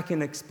best I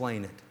can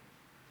explain it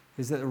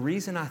is that the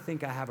reason I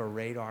think I have a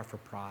radar for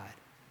pride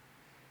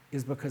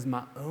is because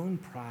my own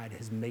pride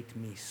has made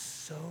me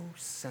so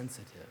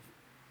sensitive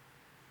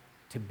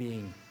to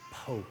being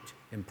poked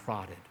and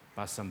prodded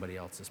by somebody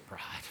else's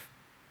pride.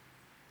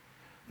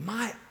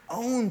 My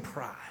own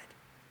pride.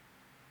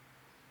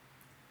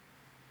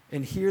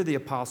 And here the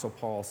Apostle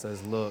Paul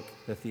says, look,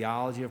 the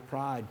theology of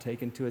pride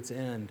taken to its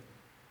end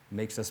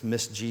makes us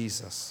miss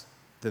Jesus,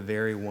 the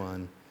very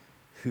one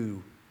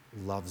who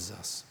loves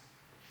us.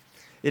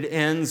 It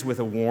ends with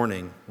a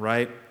warning,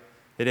 right?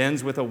 It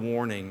ends with a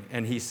warning,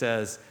 and he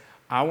says,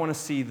 I want to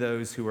see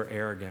those who are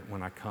arrogant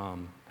when I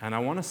come, and I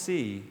want to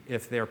see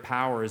if their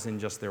power is in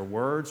just their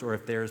words or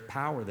if there's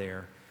power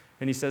there.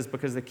 And he says,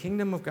 because the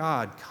kingdom of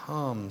God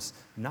comes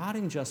not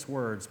in just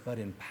words, but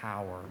in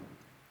power.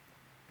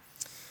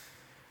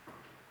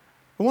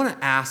 I want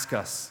to ask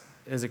us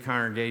as a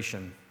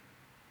congregation,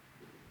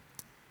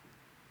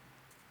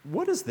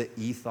 what is the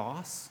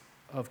ethos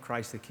of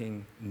Christ the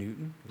King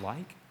Newton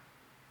like?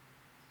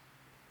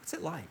 What's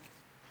it like?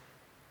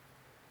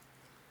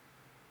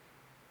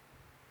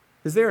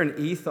 Is there an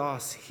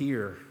ethos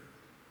here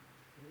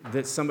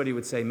that somebody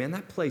would say, man,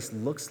 that place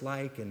looks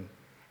like and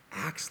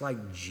acts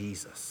like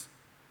Jesus?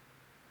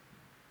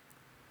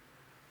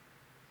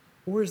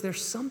 Or is there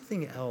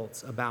something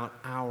else about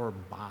our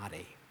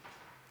body?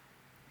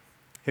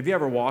 Have you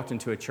ever walked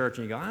into a church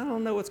and you go, I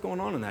don't know what's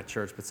going on in that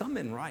church, but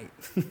something isn't right?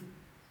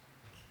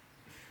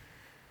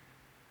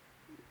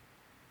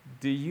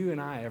 Do you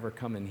and I ever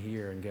come in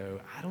here and go,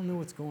 I don't know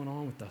what's going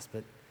on with us,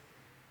 but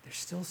there's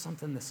still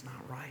something that's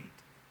not right?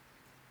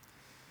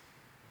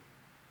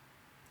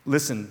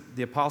 Listen,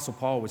 the Apostle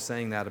Paul was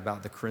saying that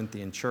about the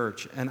Corinthian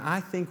church, and I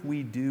think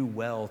we do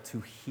well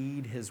to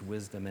heed his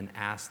wisdom and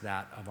ask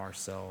that of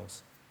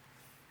ourselves.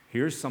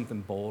 Here's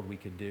something bold we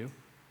could do.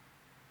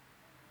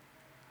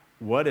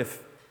 What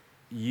if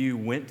you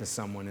went to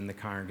someone in the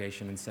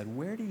congregation and said,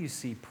 where do you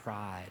see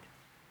pride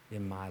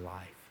in my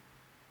life?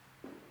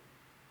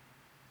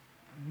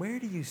 Where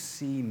do you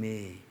see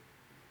me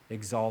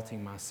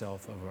exalting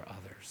myself over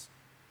others?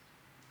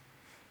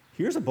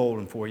 Here's a bold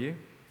one for you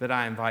that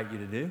I invite you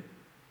to do.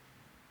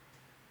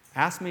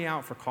 Ask me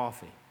out for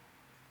coffee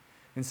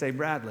and say,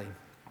 Bradley,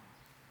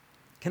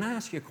 can I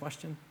ask you a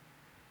question?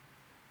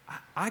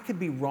 I could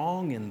be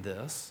wrong in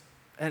this,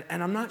 and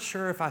I'm not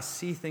sure if I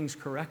see things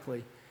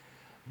correctly,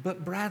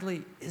 but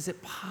Bradley, is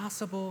it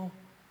possible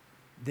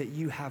that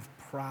you have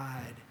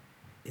pride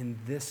in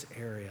this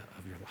area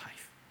of your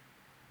life?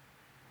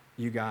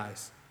 You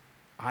guys,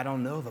 I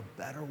don't know the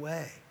better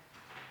way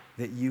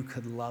that you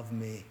could love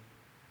me.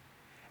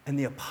 And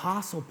the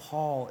Apostle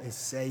Paul is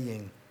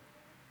saying,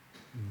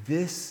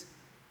 this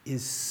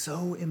is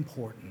so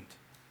important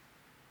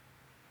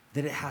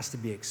that it has to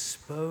be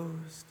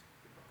exposed,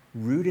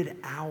 rooted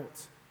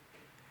out,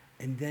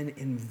 and then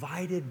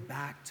invited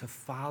back to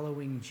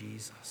following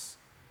Jesus,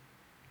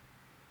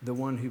 the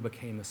one who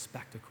became a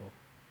spectacle,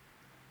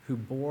 who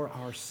bore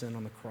our sin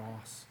on the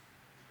cross,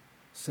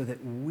 so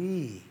that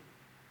we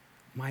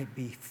might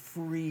be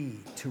free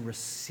to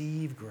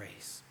receive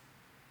grace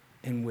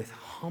and with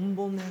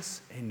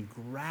humbleness and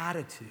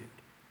gratitude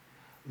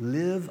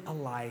live a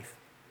life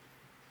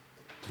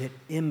that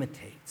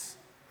imitates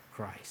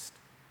Christ.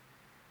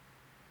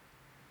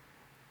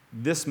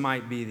 This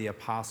might be the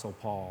Apostle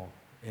Paul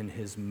in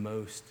his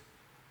most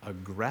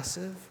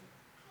aggressive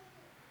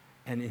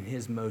and in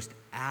his most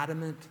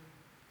adamant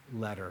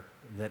letter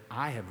that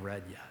I have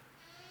read yet.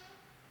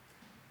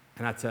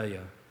 And I tell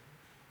you,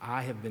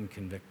 I have been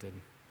convicted.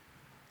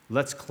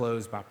 Let's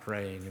close by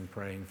praying and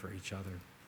praying for each other.